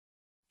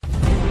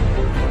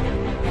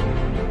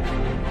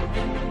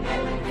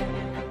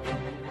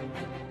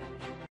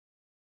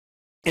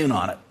in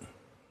on it.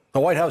 The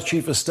White House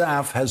Chief of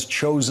Staff has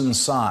chosen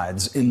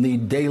sides in the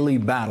daily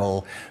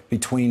battle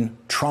between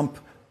Trump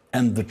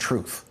and the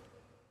truth.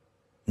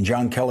 And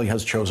John Kelly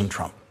has chosen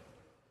Trump.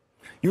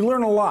 You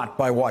learn a lot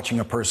by watching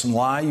a person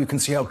lie. You can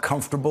see how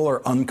comfortable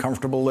or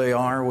uncomfortable they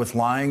are with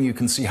lying. You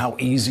can see how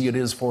easy it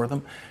is for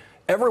them.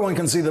 Everyone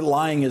can see that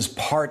lying is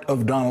part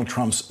of Donald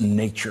Trump's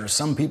nature.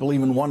 Some people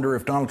even wonder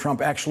if Donald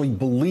Trump actually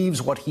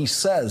believes what he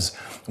says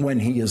when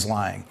he is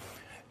lying.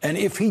 And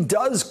if he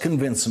does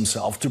convince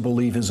himself to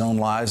believe his own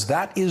lies,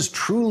 that is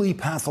truly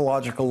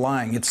pathological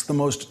lying. It's the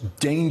most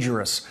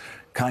dangerous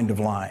kind of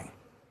lying.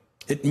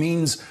 It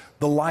means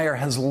the liar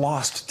has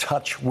lost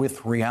touch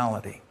with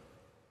reality.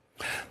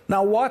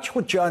 Now watch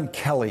what John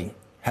Kelly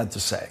had to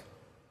say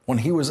when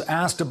he was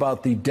asked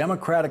about the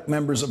Democratic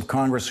members of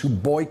Congress who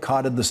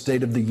boycotted the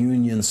State of the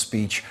Union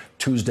speech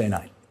Tuesday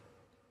night.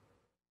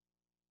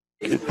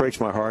 It breaks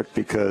my heart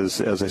because,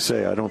 as I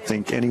say, I don't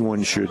think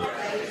anyone should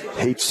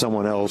hate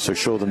someone else or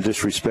show them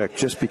disrespect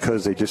just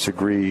because they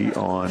disagree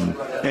on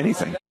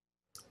anything.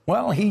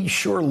 Well, he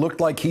sure looked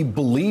like he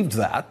believed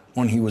that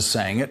when he was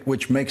saying it,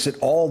 which makes it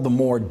all the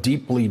more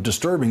deeply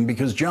disturbing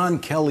because John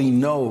Kelly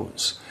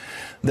knows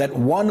that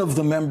one of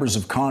the members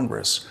of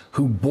Congress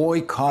who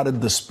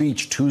boycotted the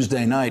speech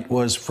Tuesday night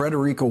was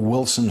Frederica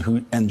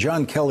Wilson, and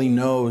John Kelly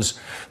knows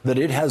that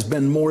it has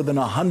been more than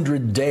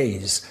 100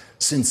 days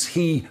since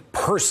he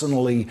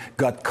personally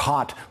got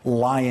caught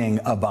lying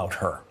about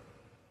her.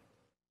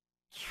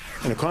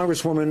 And a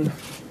congresswoman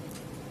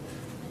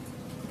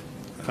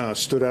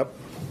stood up,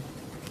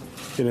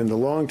 and in the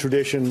long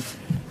tradition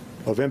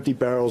of empty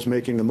barrels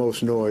making the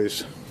most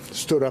noise,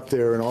 stood up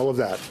there and all of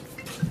that,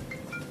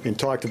 and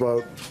talked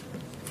about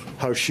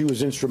how she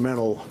was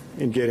instrumental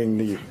in getting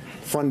the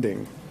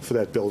funding for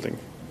that building,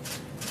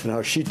 and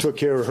how she took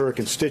care of her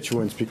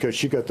constituents because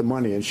she got the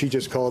money, and she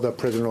just called up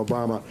President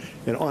Obama,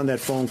 and on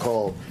that phone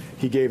call,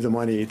 he gave the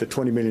money, the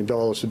 $20 million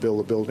to build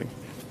the building.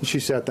 And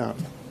she sat down.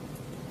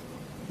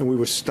 And we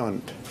were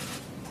stunned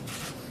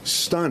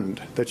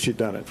that she'd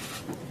done it.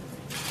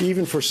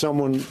 Even for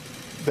someone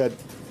that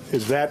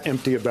is that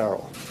empty a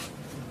barrel,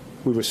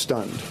 we were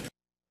stunned.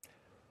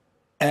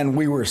 And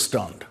we were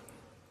stunned.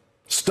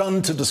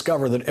 Stunned to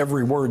discover that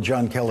every word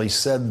John Kelly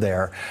said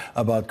there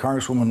about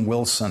Congresswoman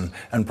Wilson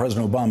and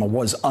President Obama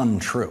was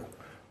untrue.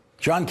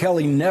 John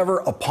Kelly never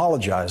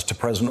apologized to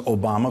President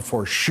Obama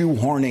for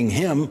shoehorning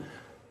him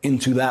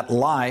into that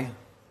lie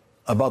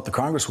about the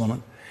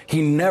Congresswoman.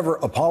 He never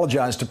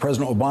apologized to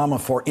President Obama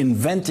for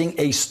inventing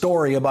a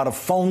story about a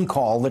phone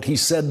call that he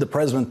said the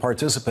president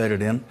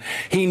participated in.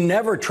 He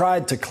never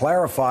tried to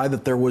clarify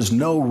that there was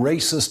no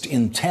racist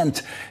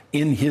intent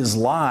in his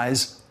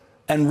lies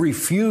and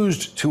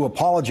refused to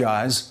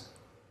apologize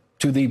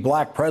to the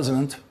black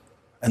president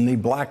and the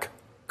black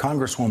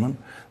Congresswoman,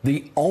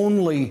 the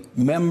only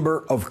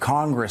member of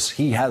Congress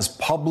he has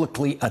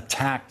publicly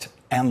attacked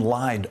and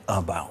lied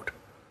about.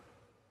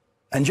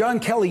 And John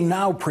Kelly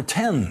now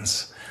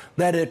pretends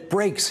that it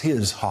breaks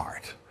his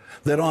heart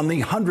that on the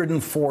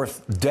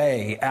 104th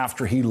day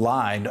after he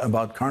lied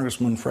about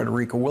Congresswoman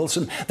Frederica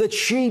Wilson, that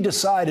she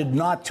decided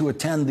not to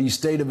attend the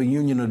State of the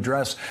Union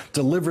address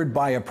delivered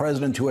by a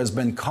president who has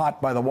been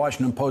caught by the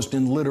Washington Post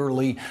in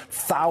literally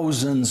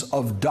thousands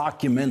of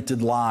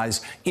documented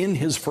lies in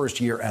his first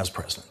year as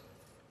president.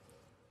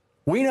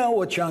 We know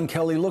what John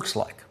Kelly looks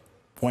like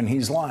when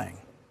he's lying.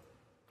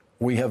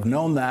 We have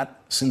known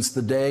that since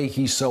the day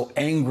he so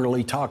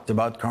angrily talked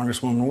about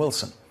Congresswoman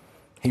Wilson.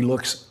 He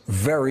looks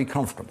very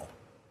comfortable.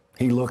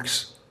 He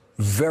looks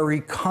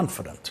very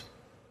confident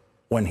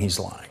when he's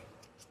lying.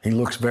 He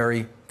looks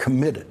very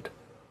committed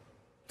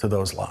to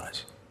those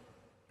lies.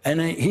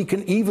 And he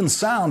can even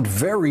sound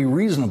very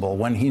reasonable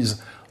when he's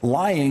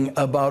lying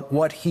about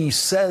what he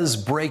says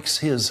breaks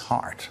his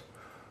heart,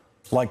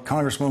 like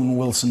Congresswoman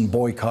Wilson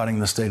boycotting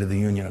the State of the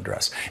Union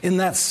address. In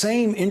that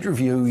same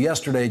interview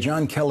yesterday,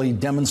 John Kelly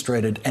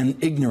demonstrated an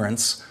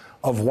ignorance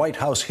of White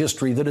House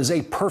history that is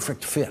a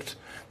perfect fit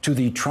to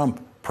the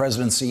Trump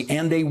presidency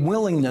and a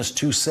willingness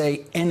to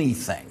say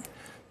anything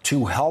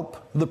to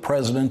help the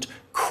president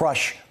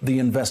crush the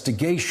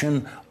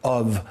investigation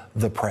of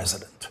the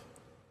president.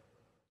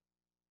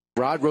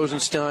 Rod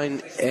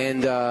Rosenstein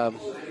and the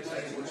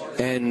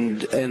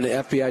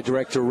FBI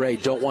Director Wray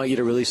don't want you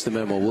to release the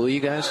memo. Will you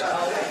guys?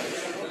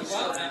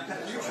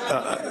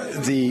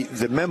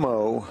 The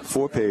memo,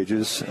 4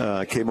 pages,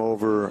 came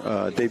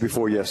over day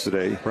before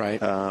yesterday. Right.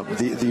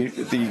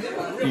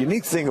 The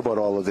unique thing about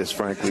all of this,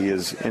 frankly,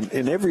 is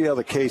in every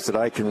other case that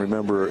I can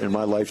remember in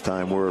my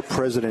lifetime where a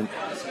president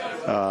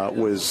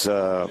was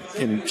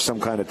in some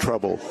kind of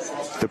trouble,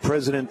 the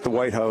president, the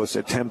White House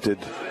attempted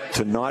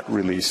to not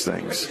release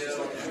things.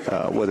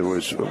 Whether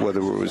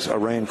it was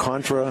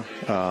Iran-Contra,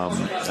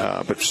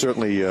 but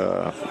certainly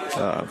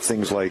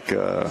things like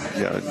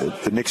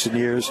the Nixon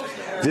years.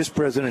 This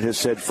president has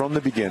said from the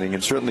beginning,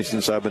 and certainly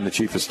since I've been the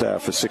chief of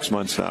staff for 6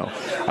 months now,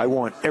 I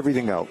want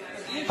everything out.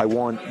 I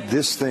want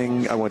this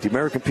thing, I want the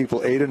American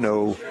people, A, to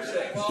know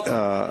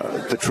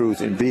the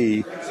truth, and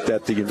B,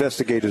 that the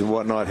investigators and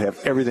whatnot have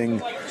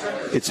everything.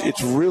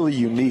 It's really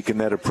unique in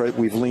that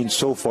we've leaned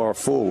so far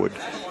forward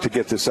to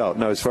get this out.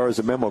 Now, as far as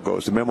the memo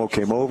goes, the memo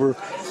came over.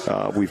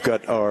 We've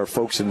got our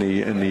folks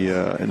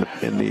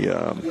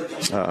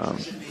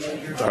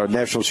our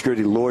national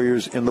security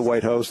lawyers in the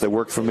White House that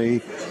work for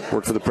me,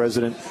 work for the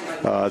president.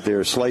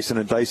 They're slicing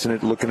and dicing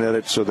it, looking at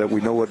it so that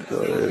we know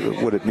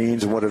what it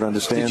means and what it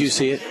understands. Did you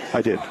see it?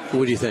 I did.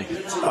 What do you think?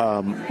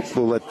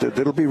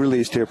 It'll be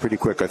released here pretty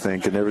quick, I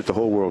think, and the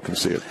whole world can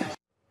see it.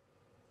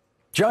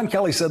 John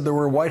Kelly said there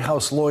were White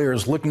House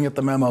lawyers looking at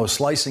the memo,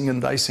 slicing and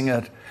dicing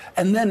it,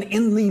 and then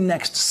in the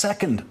next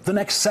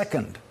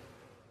second,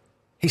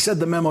 he said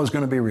the memo is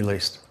going to be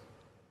released.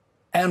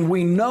 And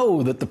we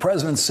know that the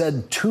president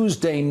said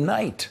Tuesday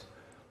night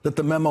that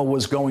the memo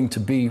was going to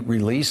be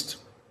released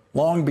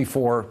long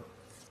before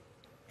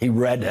he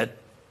read it.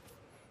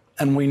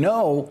 And we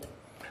know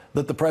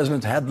that the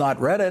president had not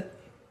read it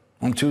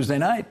on Tuesday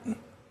night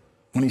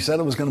when he said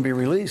it was going to be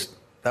released.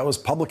 That was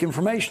public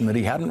information that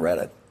he hadn't read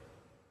it.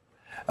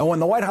 And when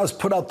the White House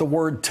put out the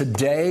word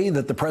today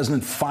that the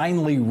president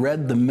finally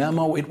read the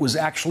memo, it was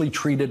actually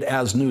treated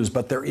as news.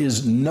 But there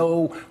is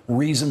no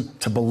reason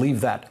to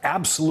believe that.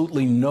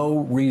 Absolutely no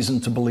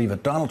reason to believe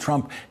it. Donald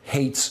Trump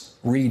hates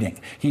reading.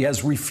 He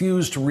has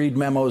refused to read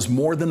memos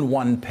more than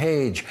one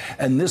page.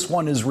 And this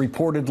one is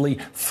reportedly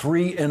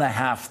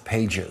 3.5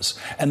 pages.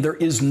 And there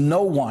is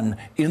no one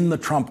in the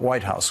Trump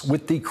White House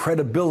with the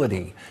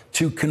credibility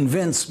to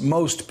convince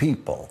most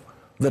people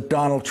that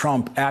Donald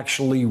Trump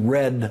actually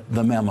read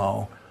the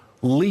memo,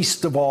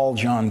 least of all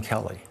John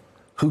Kelly,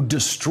 who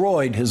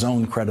destroyed his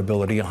own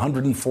credibility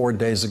 104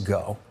 days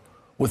ago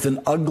with an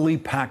ugly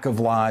pack of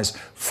lies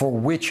for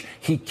which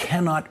he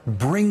cannot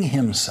bring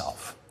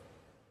himself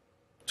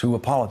to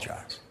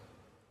apologize.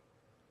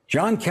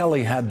 John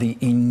Kelly had the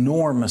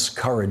enormous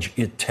courage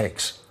it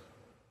takes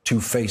to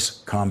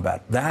face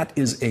combat. That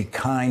is a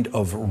kind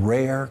of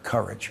rare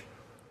courage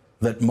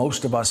that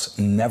most of us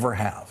never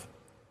have.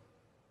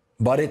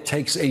 But it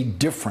takes a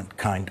different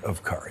kind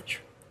of courage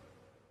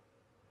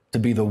to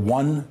be the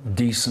one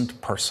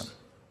decent person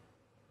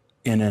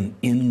in an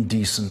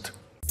indecent